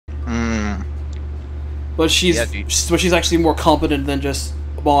But she's actually more competent than just,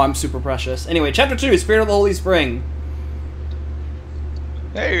 well, I'm super precious. Anyway, Chapter 2, Spirit of the Holy Spring.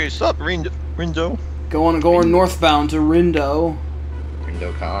 Hey, what's up, Rindo? Going northbound to Rindo.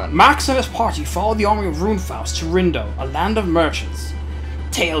 Rindo Khan. Max and his party followed the army of Runefaust to Rindo, a land of merchants.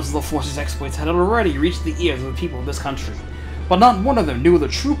 Tales of the Force's exploits had already reached the ears of the people of this country, but not one of them knew the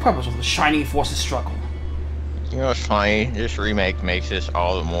true purpose of the Shining Force's struggle. You know what's funny? This remake makes this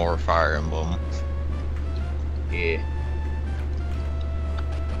all the more Fire Emblem. Yeah.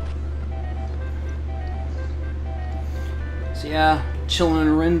 So yeah, chilling in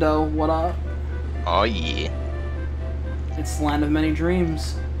Rindo, what up? Oh yeah. It's the land of many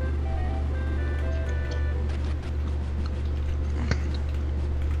dreams.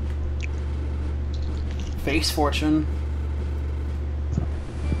 Face fortune.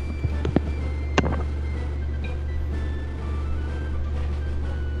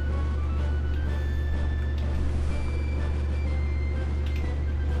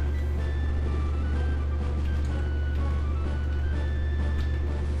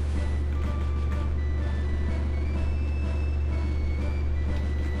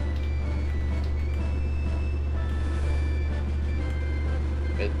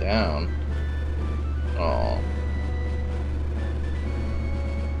 Get down. Oh.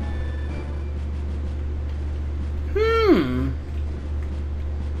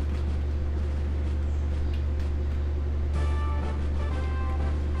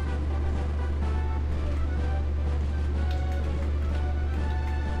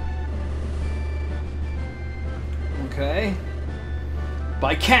 Okay. But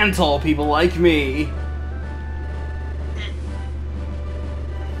I can't all people like me.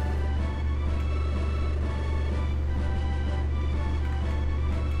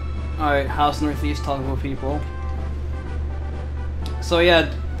 Alright, House Northeast, talk about people. So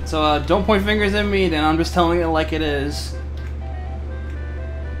yeah, don't point fingers at me, then I'm just telling it like it is.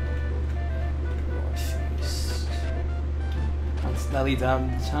 Northeast. That leads out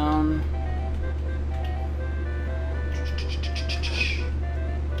into town.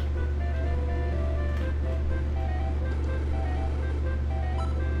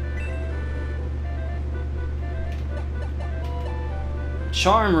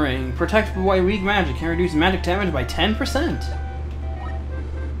 Charm Ring. Protect by weak magic. Can reduce magic damage by 10%.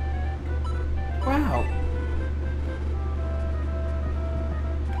 Wow.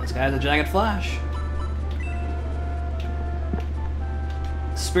 This guy has a Jagged Flash.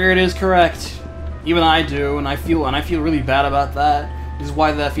 Spirit is correct. Even I do, and I feel really bad about that. This is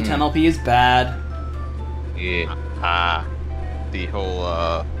why the FE10LP is bad. Yeah. The whole,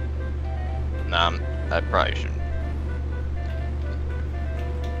 nah, I probably shouldn't.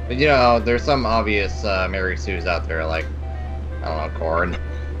 But you know, there's some obvious Mary Sues out there, like, I don't know, Corn.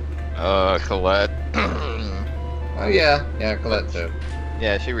 Colette. Oh yeah, Colette too.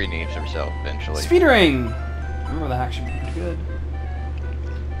 Yeah, she renames herself eventually. Speed Ring! Remember that actually pretty good.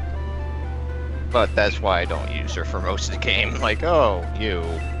 But that's why I don't use her for most of the game. Like, oh, you.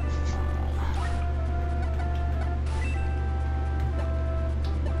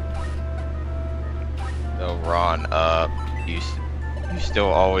 So Ron, you still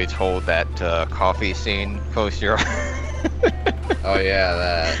always hold that coffee scene close to your Oh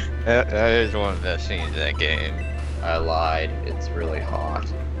yeah, that is one of the best scenes in that game. I lied. It's really hot.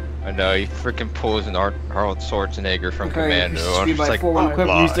 I know, he freaking pulls an Arnold Schwarzenegger from Commando. Speed by like, 4 when equipped,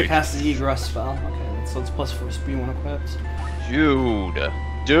 lied. use to cast the Egress spell. Okay, so it's plus 4 speed when equipped.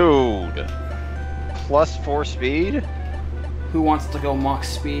 Dude. Plus 4 speed? Who wants to go max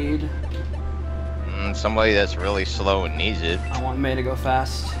speed? Somebody that's really slow and needs it. I want May to go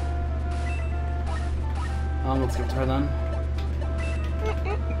fast. Let's give it to her then.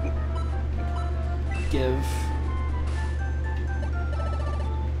 Give.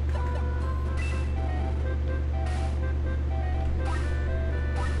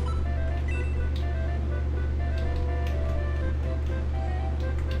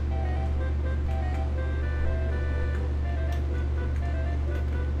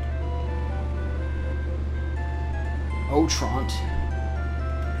 Otront.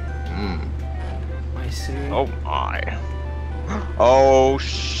 I see. Oh my. Oh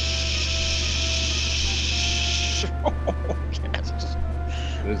yes.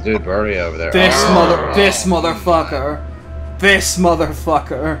 Who's dude Birdie over there? This motherfucker. This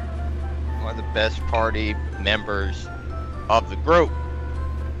motherfucker. One of the best party members of the group.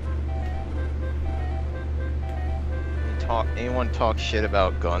 Anyone talk shit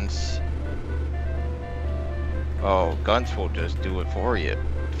about guns? Oh, guns will just do it for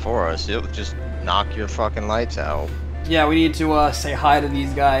us. It'll just knock your fucking lights out. Yeah, we need to say hi to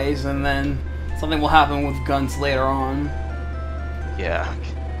these guys and then Something will happen with guns later on. Yeah.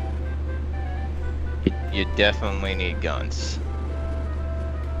 You definitely need guns.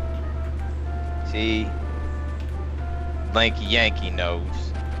 See? Lanky Yankee knows.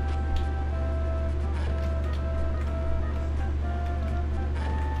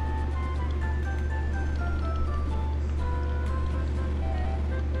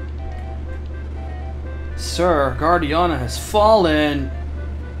 Sir, Guardiana has fallen.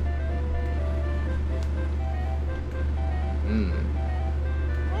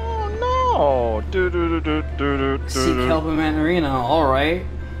 Oh no! Seek help in Manarina, alright.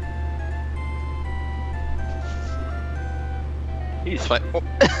 He's like, oh.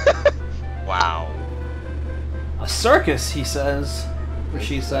 Wow. A circus, he says. Or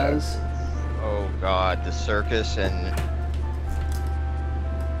she says. Oh god, the circus and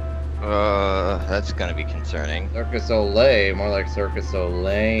that's gonna be concerning. Circus Olay, more like Circus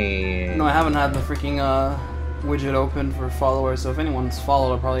Olay. No, I haven't had the freaking widget open for followers, so if anyone's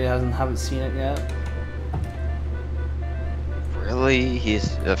followed, I probably haven't seen it yet. Really?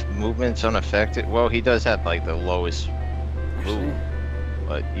 His movement's unaffected? Well, he does have like the lowest move,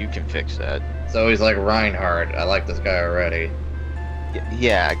 but you can fix that. So he's like Reinhardt. I like this guy already.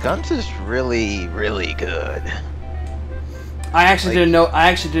 Yeah, Guns is really, really good. I actually didn't know. I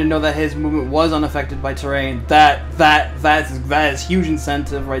actually didn't know that his movement was unaffected by terrain. That is huge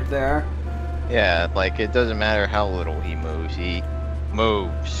incentive right there. Yeah, like it doesn't matter how little he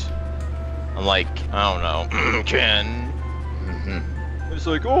moves. I'm like, I don't know, Ken. It's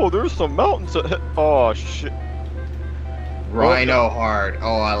like, oh, there's some mountains ahead. Oh shit. Rhino Heart.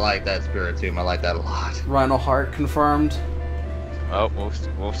 Oh, I like that Spiritomb. I like that a lot. Rhino Heart confirmed. Oh,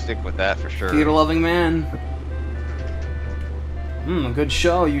 we'll stick with that for sure. Theater loving man. A good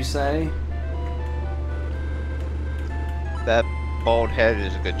show, you say? That bald head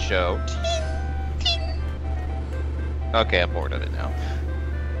is a good show. Okay, I'm bored of it now.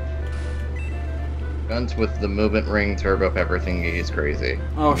 Guns with the movement ring turbo pepper thingy is crazy.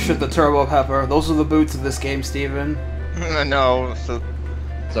 Oh shit, the turbo pepper. Those are the boots of this game, Steven. No, so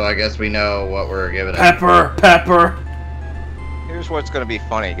I guess we know what we're giving it. Pepper! Here's what's gonna be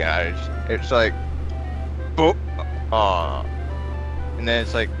funny, guys. It's like, boop, and then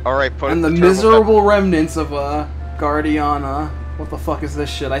it's like, all right, put. And the miserable remnants of Guardiana. What the fuck is this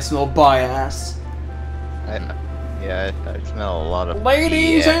shit? I smell bias. Yeah, I smell a lot of.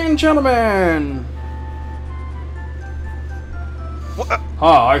 Ladies and gentlemen. What?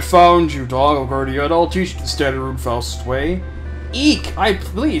 Ah, I found you, dog of Guardiana. I'll teach you the standard Rune-Faust's way. Eek!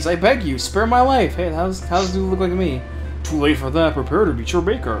 Please, I beg you, spare my life. Hey, how does it look like me? Too late for that. Prepare to beat your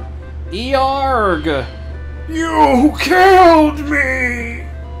baker. Earg! You killed me!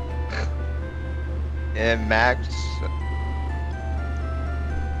 And Max.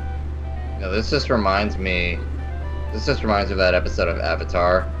 No, this just reminds me of that episode of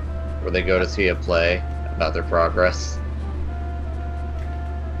Avatar where they go to see a play about their progress.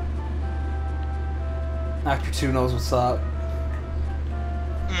 Actor 2 knows what's up.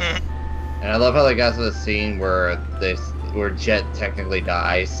 And I love how they got to the scene where Jet technically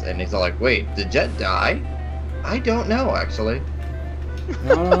dies, and he's all like, "Wait, did Jet die? I don't know, actually."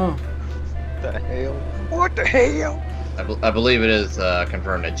 No. The hell? What the hell? I believe it is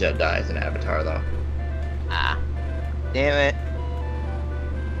confirmed that Jet dies in Avatar, though. Ah, damn it!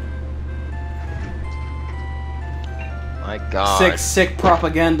 My God. Sick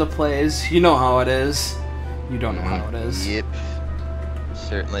propaganda plays. You know how it is. You don't know how it is. Yep.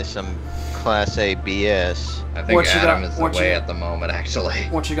 Certainly some Class A BS. I think Adam is the way at the moment, actually.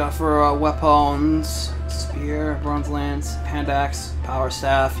 What you got for weapons? Spear, bronze lance, hand axe, power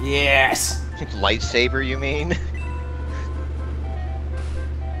staff. Yes! Lightsaber, you mean?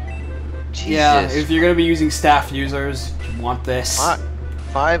 Jesus. Yeah, if you're gonna be using staff users, you want this.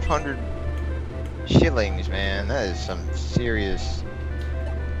 500 shillings, man. That is some serious.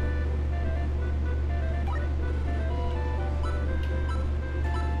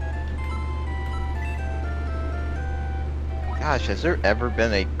 Gosh, has there ever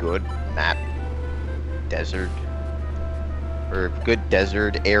been a good map desert? Or good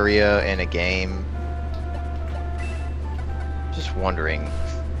desert area in a game? Just wondering.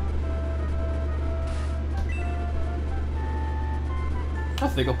 I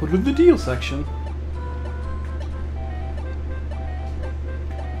think I'll put it in the deal section.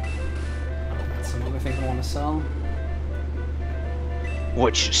 Got some other things I want to sell.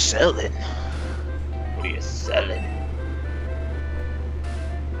 What you selling? What are you selling?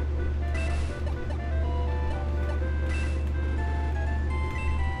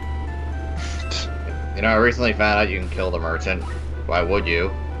 You know, I recently found out you can kill the merchant. Why would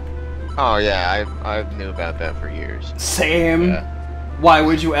you? Oh yeah, I knew about that for years. Same. Yeah. Why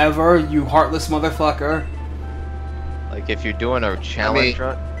would you ever, you heartless motherfucker? Like if you're doing a challenge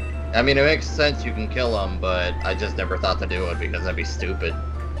run. I mean, it makes sense you can kill him, but I just never thought to do it because that'd be stupid.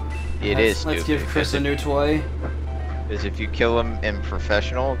 Let's give Chris a new toy. Because if you kill him in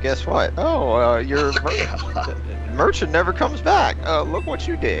professional, guess what? Oh, your merchant never comes back. Look what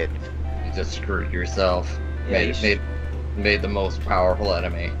you did. You just screwed yourself. Yeah, Made the most powerful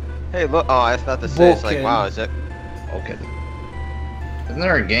enemy. Hey, look. Oh, I was about to say, it's like, Boken. wow, is that? Boken. Isn't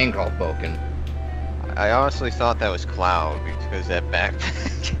there a game called Boken? I honestly thought that was Cloud because that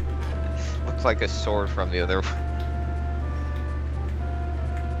backpack looks like a sword from the other. Alright,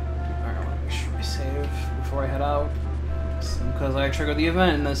 I want to make sure I save before I head out. Because I trigger the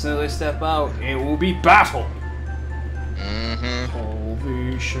event, and as soon as I step out, it will be battle! Mm-hmm.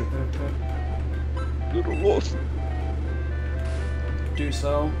 Holy shit. Little lost. Do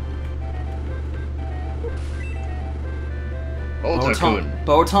so. Botakun.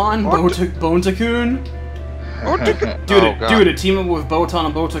 Bontakun? Dude, a team up with Botan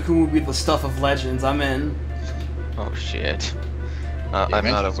and Botakun would be the stuff of legends. I'm in. Oh shit. I'm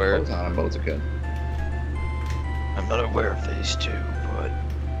not aware. Botan and Botakun. I'm not aware of these two, but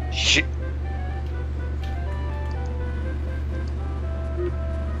shit.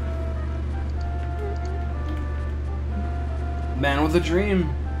 Man with a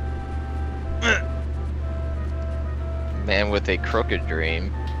dream. Man with a crooked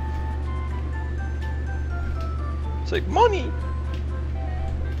dream. It's like money.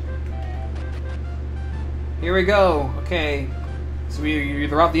 Here we go. Okay. So we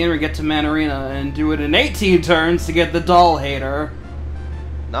either out the end or get to Manarina and do it in 18 turns to get the doll hater.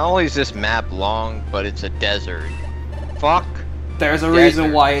 Not only is this map long, but it's a desert. Fuck. There's a Desert.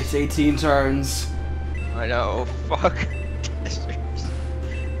 reason why it's 18 turns. I know. Fuck. Deserts.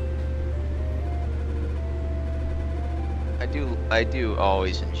 I do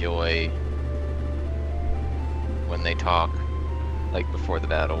always enjoy when they talk, like before the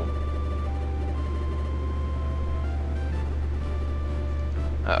battle.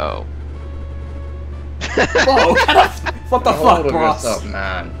 Uh-oh. Whoa, what the fuck, boss? What's up,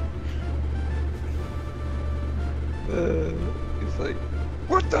 man? He's like,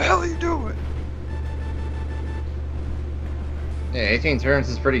 what the hell are you doing? Yeah, 18 turns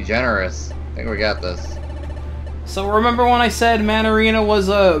is pretty generous. I think we got this. So remember when I said Manarina was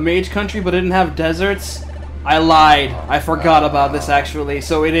a mage country but didn't have deserts? I lied. I forgot about this actually.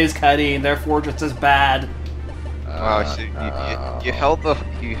 So it is Khadein, therefore just as bad. Wow, so you held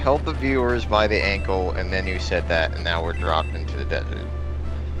the viewers by the ankle, and then you said that, and now we're dropped into the desert.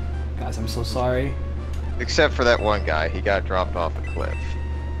 Guys, I'm so sorry. Except for that one guy, he got dropped off a cliff.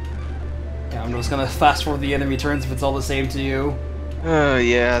 Yeah, I'm just gonna fast forward the enemy turns if it's all the same to you. Oh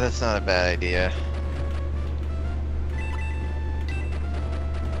yeah, that's not a bad idea.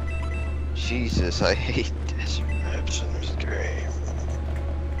 Jesus, I hate desert maps in this game.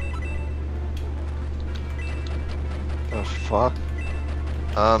 The fuck?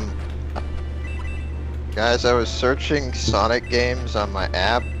 Guys, I was searching Sonic games on my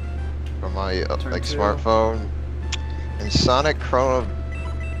app from my like smartphone, and Sonic Chrono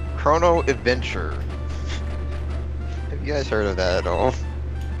Adventure. Have you guys heard of that at all?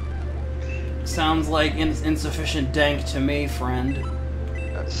 Sounds like insufficient dank to me, friend.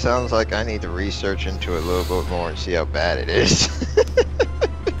 That sounds like I need to research into it a little bit more and see how bad it is.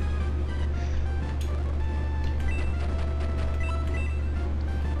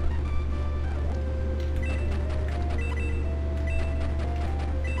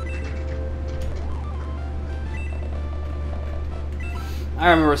 I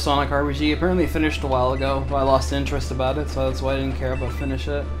remember Sonic RPG. Apparently it finished a while ago, but I lost interest about it, so that's why I didn't care about finish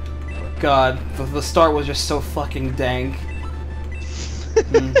it. God, the start was just so fucking dank.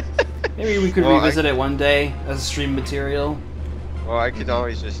 Maybe we could revisit it one day as stream material. Well, I could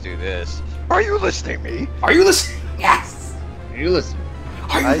always just do this. Are you listening to me? Are you listening? Yes! Are you listening?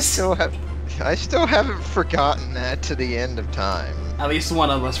 Are you listening? I still haven't forgotten that to the end of time. At least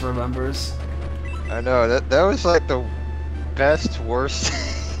one of us remembers. I know, that was like the best, worst.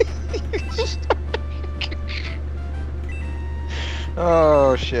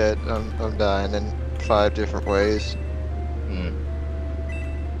 Oh shit, I'm dying in 5 different ways.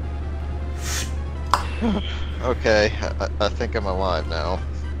 Okay, I think I'm alive now.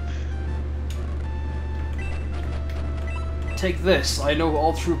 Take this. I know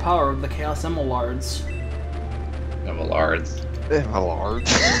all true power of the Chaos Emelards. Emelards.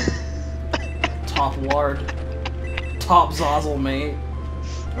 Top lard. Top Zazzle, mate.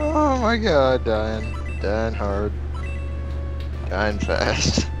 Oh my god, dying. Dying hard. Dying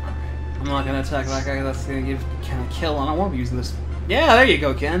fast. I'm not gonna attack that guy. That's gonna give Ken a kill. I don't want to be using this. Yeah, there you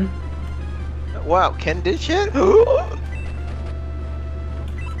go, Ken. Wow, Ken did shit?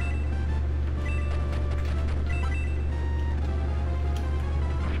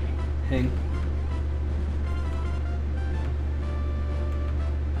 Hey.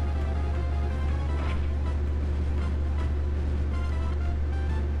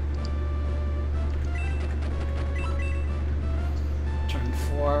 Turn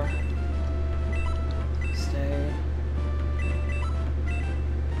 4. Stay.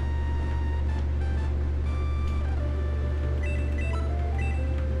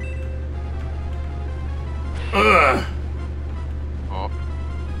 Ugh. Oh.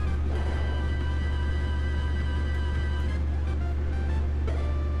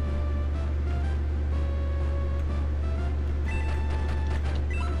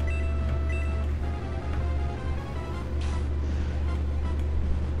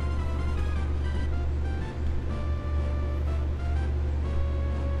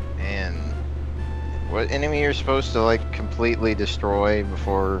 Man, what enemy you're supposed to like completely destroy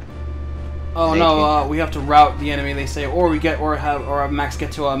before? Oh Making- no, we have to route the enemy. They say, or have Max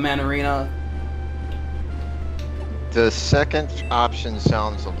get to a Manarina. The second option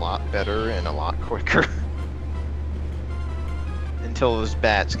sounds a lot better and a lot quicker. Until those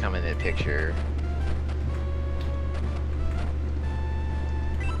bats come in the picture.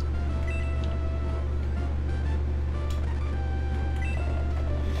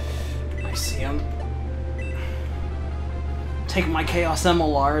 I see him. Take my Chaos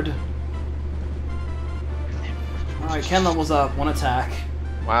Emelard. Alright, Ken levels up. 1 attack.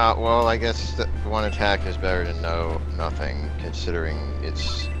 Wow, well, I guess that one attack is better than nothing, considering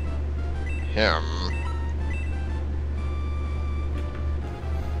it's him.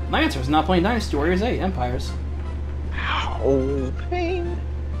 My answer is not playing Dynasty Warriors 8 Empires. Ow, pain.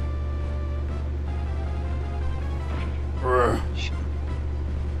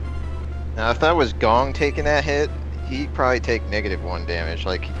 Now, if that was Gong taking that hit, he'd probably take -1 damage.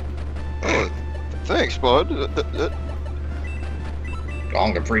 Like, oh, thanks, bud.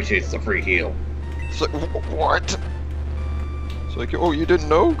 Gong appreciates the free heal. It's like, what? It's like, oh, you didn't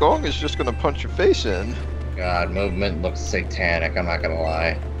know? Gong is just gonna punch your face in. God, movement looks satanic, I'm not gonna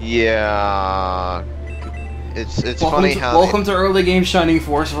lie. Yeah. It's Welcome funny to, how welcome to early game Shining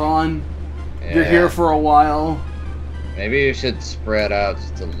Force, Ron. You're here for a while. Maybe you should spread out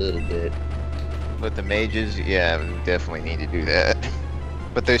just a little bit. with the mages, yeah, we definitely need to do that.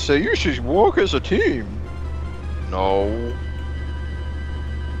 But they say you should work as a team. No.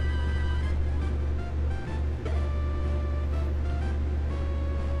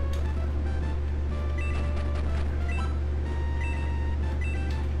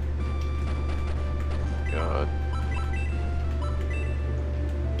 God.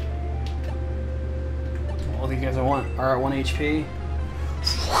 All these guys are at 1 HP.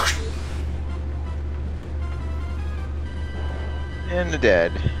 And the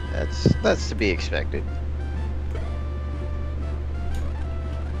dead. That's to be expected.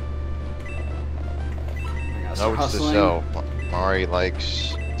 Notes to self. Mari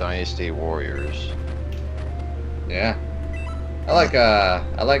likes Dynasty Warriors. Yeah. I like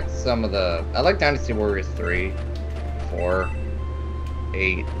Dynasty Warriors 3, 4,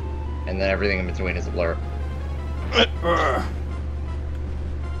 8, and then everything in between is a blur.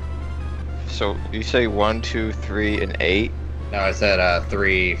 So you say 1, 2, 3, and 8? No, I said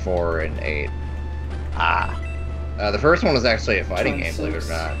 3, 4, and 8. Ah. The first one was actually a fighting game, believe it or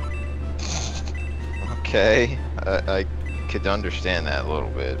not. Okay. I could understand that a little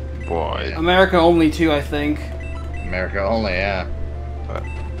bit. Boy. America only too, I think. America only, yeah.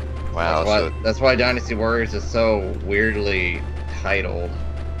 Wow. That's why Dynasty Warriors is so weirdly titled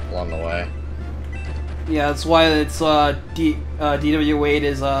along the way. Yeah, that's why it's DW8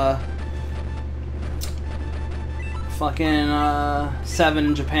 is fucking 7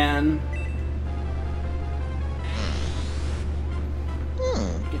 in Japan.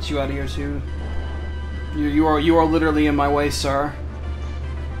 Get you out of here too. You are literally in my way, sir.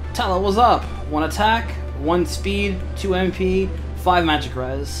 Tell it, what's up? 1 attack, 1 speed, 2 MP, 5 magic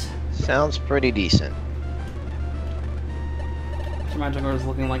res. Sounds pretty decent. What's your magic res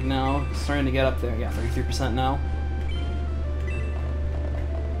looking like now? It's starting to get up there. Yeah, 33% now.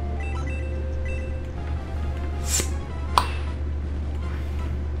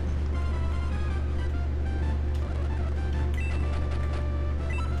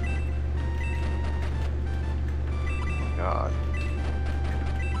 God.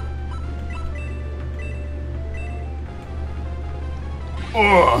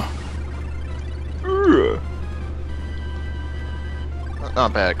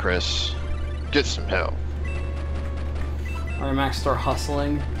 Not bad, Chris. Get some help. Alright, Max, start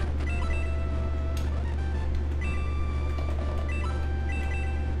hustling.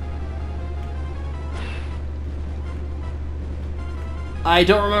 I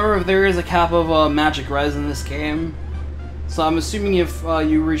don't remember if there is a cap of magic res in this game, so I'm assuming if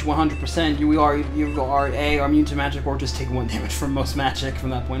you reach 100%, you are A, are immune to magic, or just take 1 damage from most magic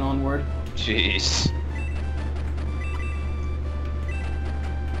from that point onward. Jeez.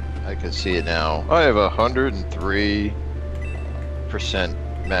 I can see it now. I have 103%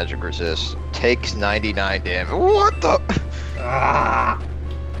 magic resist. Takes 99 damage. What the? Ah!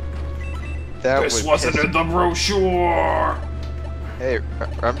 This wasn't in the brochure! Hey,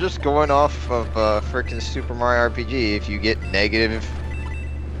 I'm just going off of frickin' Super Mario RPG. If you get negative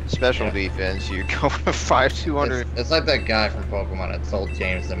special defense, you go to 200. It's like that guy from Pokemon that sold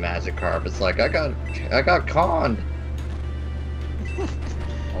James the Magikarp. It's like I got conned.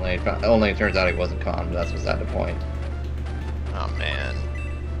 only it turns out he wasn't conned. But that's beside the point. Oh man,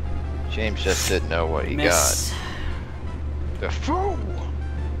 James just didn't know what he Miss. got. The fool.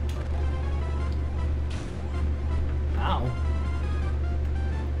 Ow.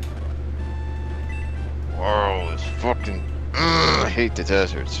 Whoa, this fucking... I hate the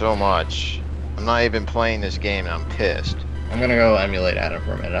desert so much. I'm not even playing this game and I'm pissed. I'm gonna go emulate Adam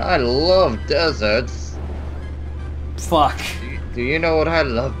for a minute. I love deserts. Fuck. Do you know what I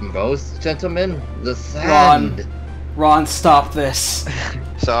love most, gentlemen? The sand. Ron, stop this.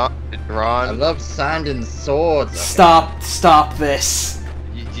 So, I Ron, love sand and swords. Stop this.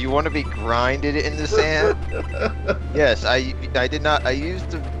 do you want to be grinded in the sand? Yes, I did not. I used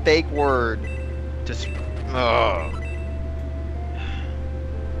the fake word to... I'll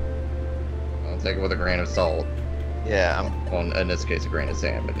take it with a grain of salt. Yeah, Well, in this case, a grain of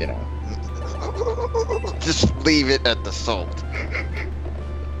sand, but you know. just leave it at the salt.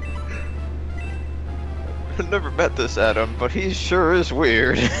 I've never met this Adam, but he sure is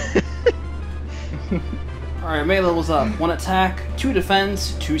weird. Alright, melee levels up. 1 attack, 2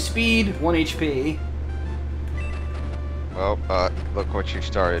 defense, 2 speed, 1 HP. Well, look what you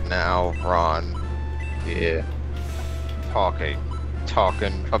started now, Ron. Yeah.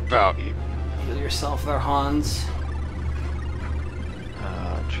 Talking about you. Heal yourself there, Hans.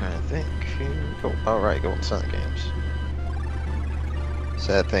 Trying to think. Go. Alright, go on Sonic Games.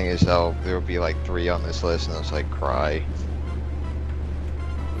 Sad thing is, there will be like 3 on this list, and it's like cry.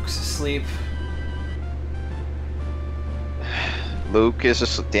 Luke's asleep. Luke is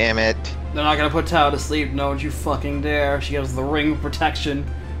asleep. Damn it. They're not gonna put Tao to sleep, don't you fucking dare. She has the ring of protection.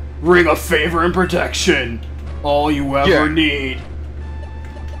 Ring of favor and protection! All you ever need.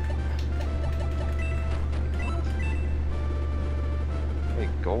 Wait,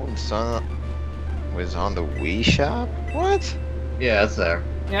 Golden Sun was on the Wii Shop? What? Yeah, it's there.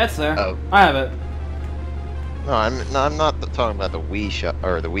 Yeah, it's there. Oh. I have it. No, I'm not talking about the Wii Shop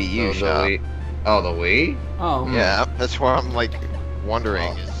or the Wii U Shop. The Wii. Oh, the Wii? Oh. Yeah, that's why I'm like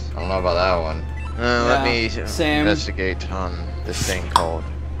wondering. I don't know about that one. Let me same. investigate on this thing called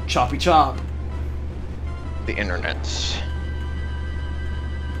Choppy chop. the internets.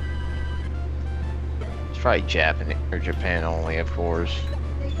 It's probably Japan or Japan only, of course.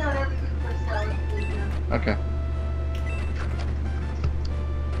 Okay.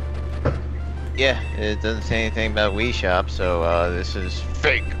 Yeah, it doesn't say anything about Wii Shop, so this is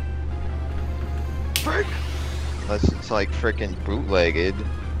fake. Fake. Unless it's like freaking bootlegged.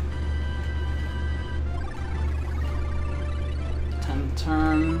 10th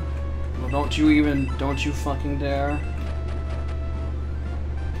turn. Well, don't you fucking dare.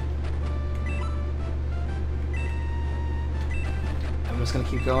 I'm just gonna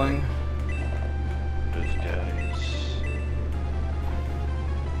keep going. Those guys.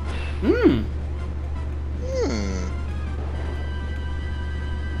 Hmm.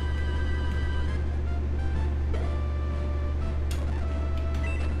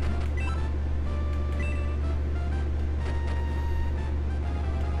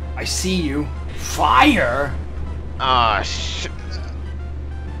 I see you. Fire! Ah,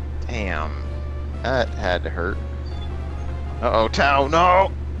 damn. That had to hurt. Uh-oh, Tao,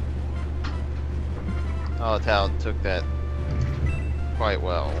 no! Oh, Tao took that quite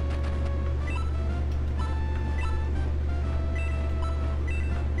well.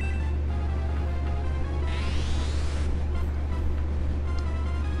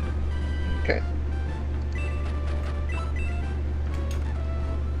 Okay.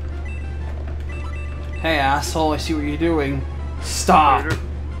 Hey, asshole, I see what you're doing. Stop!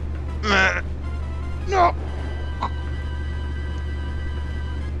 No!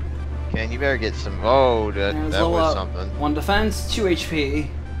 Ken, you better get some. Oh, that There's was level up. something. 1 defense, 2 HP.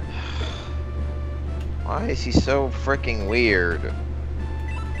 Why is he so freaking weird?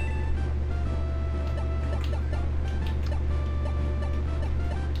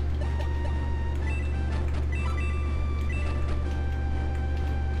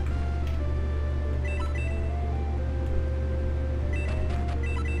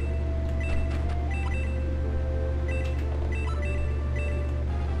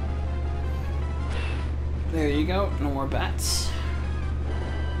 There you go. No more bats.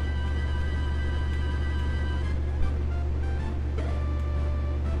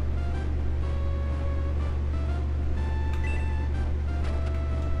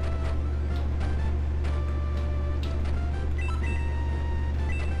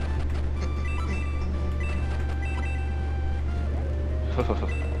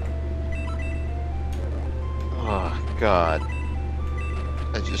 Oh God!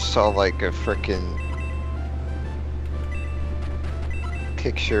 I just saw like a frickin'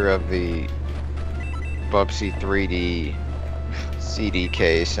 picture of the Bubsy 3D CD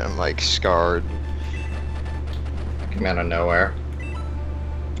case, and I'm like scarred. Came out of nowhere.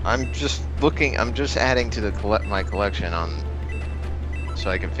 I'm just looking. I'm just adding to the my collection on, so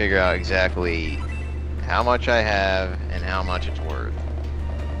I can figure out exactly how much I have and how much it's worth.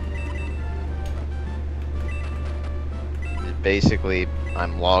 Basically,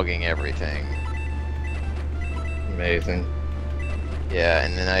 I'm logging everything. Amazing. Yeah,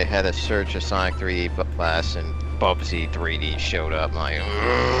 and then I had a search of Sonic 3D Blast, and Bubsy 3D showed up. I'm like,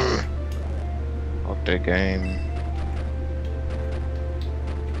 ugh. Fuck the game.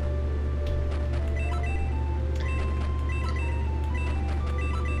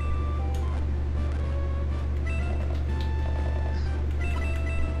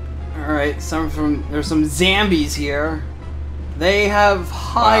 Alright, there's some zombies here. They have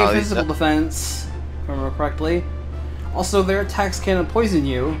high Wow, physical defense, if I remember correctly. Also, their attacks can poison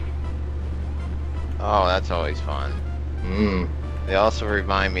you. Oh, that's always fun. Mmm. They also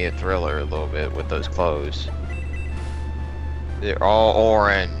remind me of Thriller a little bit with those clothes. They're all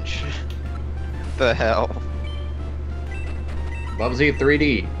orange. What the hell? Bubsy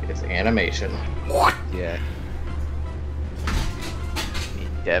 3D. It's animation. What? Yeah.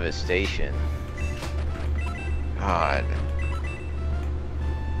 Devastation. God.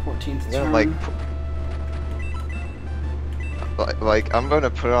 14th Yeah, turn. like I'm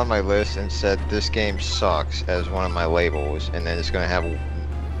gonna put it on my list and said this game sucks as one of my labels, and then it's gonna have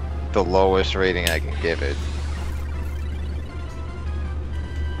the lowest rating I can give it.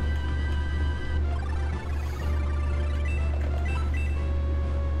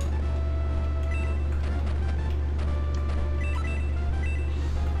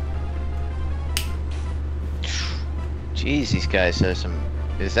 Jeez, these guys have some.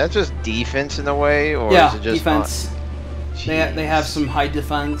 Is that just defense in a way, or yeah, is it just defense. They have some high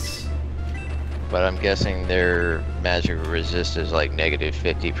defense. But I'm guessing their magic resist is like negative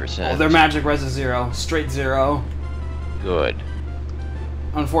 50%. Oh, their magic res is 0. Straight 0. Good.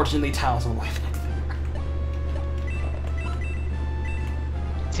 Unfortunately, Tails will life next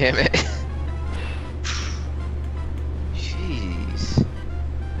there. Damn it. Jeez.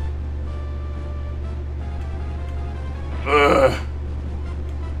 Ugh.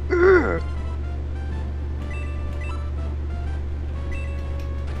 Ugh.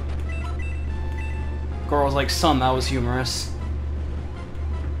 Girl's like, son, that was humorous.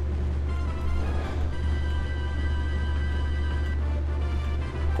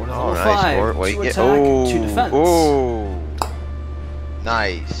 Go to level 5. What 2 you get? attack, 2 defense. Oh,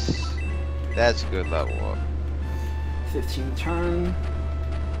 nice. That's a good level up. 15th turn.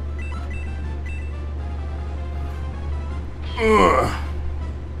 Ugh.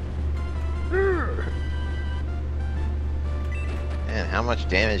 Man, how much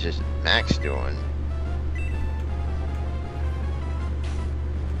damage is Max doing?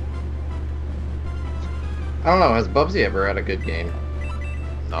 I don't know. Has Bubsy ever had a good game?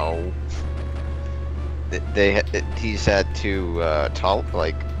 No. He's had to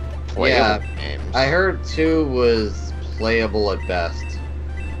playable games. I heard 2 was playable at best.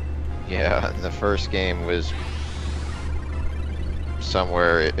 Yeah, and the first game was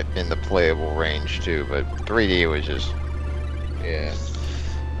somewhere in the playable range too, but 3D was just. Yeah.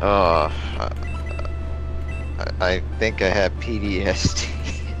 I think I have PTSD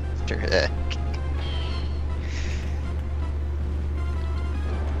after that.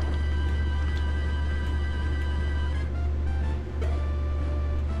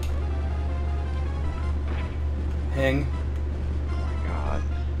 Hang. Oh my god.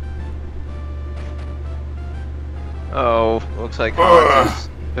 Oh, looks like Hans is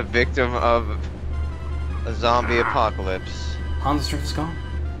the victim of a zombie apocalypse. Hans' strength is gone.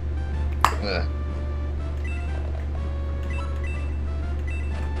 Ugh.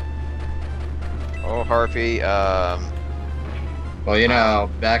 Oh, Harpy. Well, you know,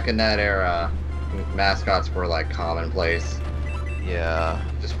 back in that era, mascots were like commonplace. Yeah.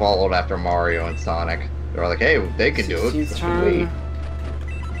 Just followed after Mario and Sonic. They were like, hey, they can do it. 16th So can we. turn.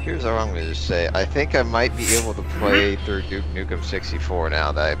 Here's what I'm going to say. I think I might be able to play through Duke Nukem 64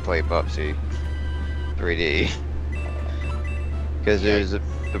 now that I play Bubsy 3D. Because there's the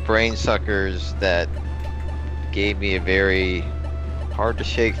brain suckers that gave me a very hard to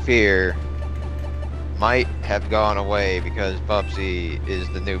shake fear might have gone away because Bubsy is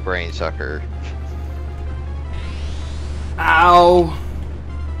the new brain sucker. Ow!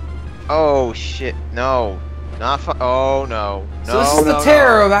 Oh shit, no. Oh no. So this is the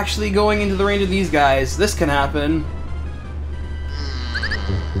terror of actually going into the range of these guys. This can happen.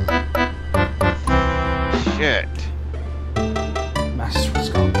 Shit. Master's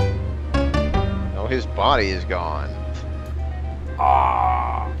gone. No, his body is gone.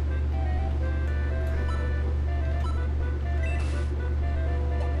 Ah.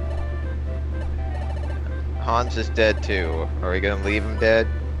 Hans is dead too. Are we gonna leave him dead?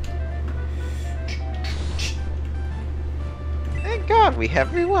 Thank God we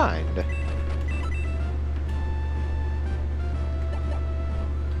have rewind.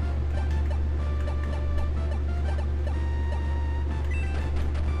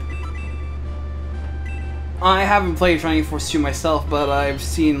 I haven't played Shining Force 2 myself, but I've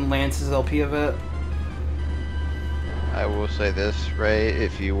seen Lance's LP of it. I will say this, Ray,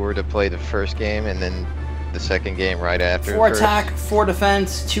 if you were to play the first game and then the second game right after 4 the first, attack, 4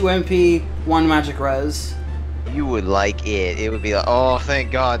 defense, 2 MP, 1 magic res. you would like it. It would be like, oh,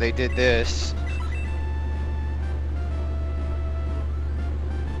 thank God they did this.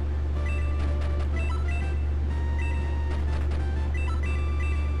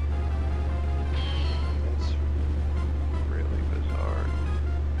 That's really bizarre.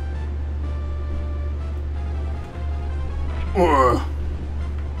 Ugh.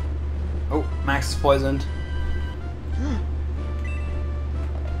 Oh, Max is poisoned.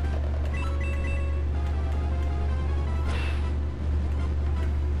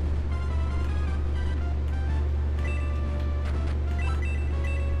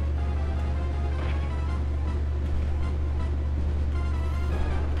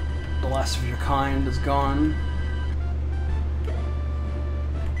 The last of your kind is gone.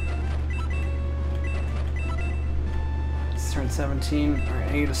 It's turn 17. Alright,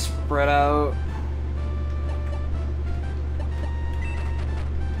 I need to spread out.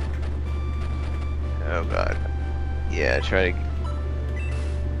 Oh God. Yeah, try to.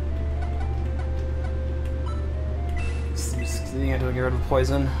 You have to get rid of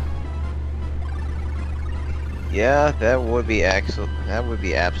poison. Yeah, that would be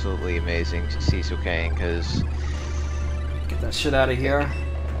absolutely amazing to see Kane, because Get that shit out of here.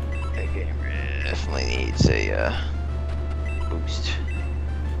 that game definitely needs a boost.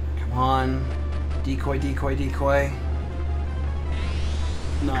 Come on. Decoy, decoy, decoy.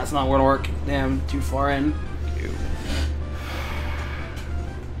 No, that's not gonna work. Damn, too far in.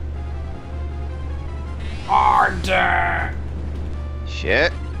 Order!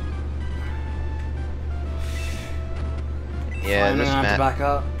 Shit. Yeah, Fine, this I'm gonna have to map. back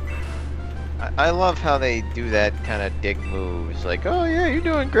up. I love how they do that kind of dick moves. Like, oh yeah, you're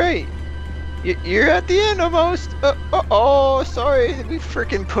doing great. You're at the end almost. Oh, sorry. We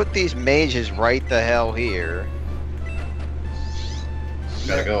freaking put these mages right the hell here.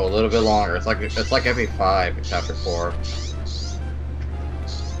 Gotta go a little bit longer. It's like MK5 in chapter 4.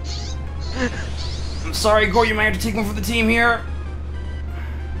 I'm sorry, Gore, you might have to take one for the team here.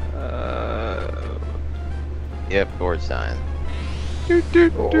 Yep, board's dying.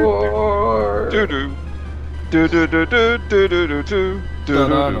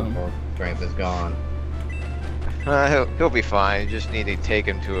 Strength is gone. He'll be fine. You just need to take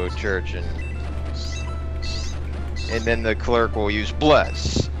him to a church and then the clerk will use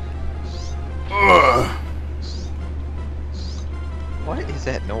bless. Ugh. What is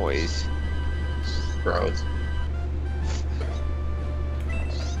that noise? Gross.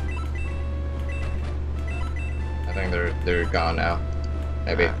 I think they're gone now.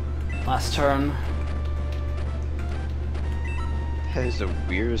 Maybe. Last turn. That is the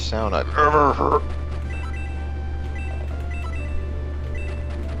weirdest sound I've ever heard.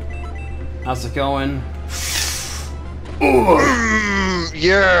 How's it going?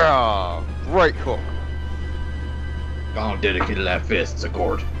 Yeah! Right hook. Gone dedicated that fist, it's a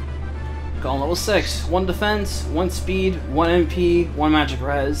cord. Going level 6. 1 defense, 1 speed, 1 MP, 1 magic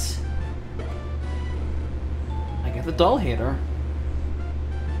res. I get the dull hater.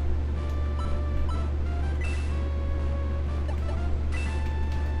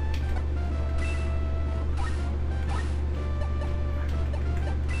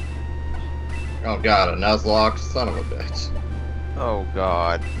 Oh god, a Nuzlocke, son of a bitch. Oh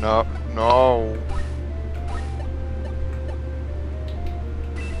god, no, no.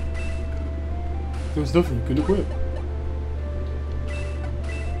 There's nothing you can equip.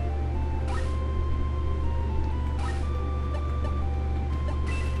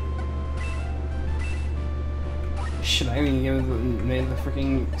 Shit, I haven't even made the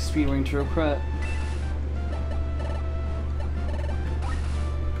freaking Speedwing to credit.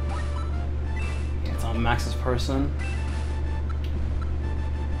 Yeah, it's on Max's person.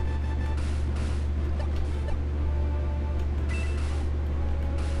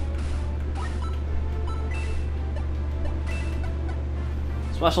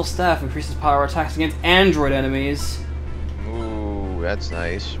 Special staff increases power attacks against android enemies. Ooh, that's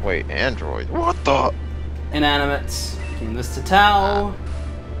nice. Wait, Android? What the? Inanimates. Giving this to Tao.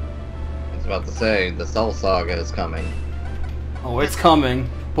 I was about to say, the Cell Saga is coming. Oh, it's coming.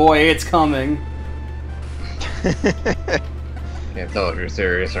 Boy, it's coming. Can't tell if you're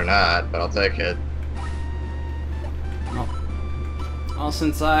serious or not, but I'll take it. Well,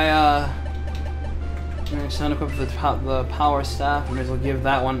 since I signed up with the power staff, I may as well give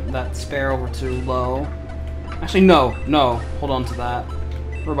that spare over to Lo. Actually, no, hold on to that.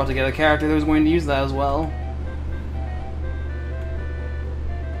 We're about to get a character that was going to use that as well.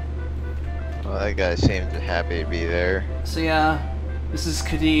 Well, that guy seemed happy to be there. So yeah, this is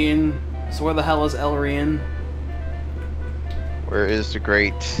Khadein. So where the hell is Elrian? Where is the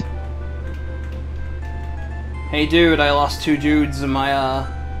great? Hey dude, I lost 2 dudes in my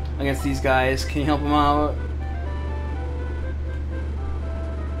against these guys. Can you help them out?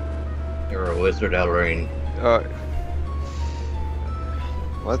 You're a wizard, Elrain.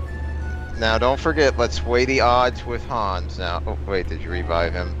 What? Now, don't forget, let's weigh the odds with Hans now. Oh, wait, did you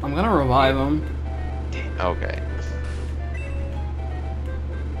revive him? I'm gonna revive him. Okay.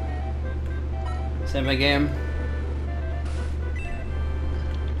 Save my game.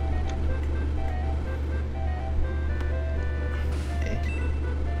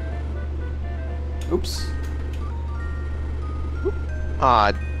 Oops.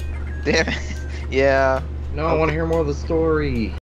 Ah, damn it. Yeah. No, I want to hear more of the story.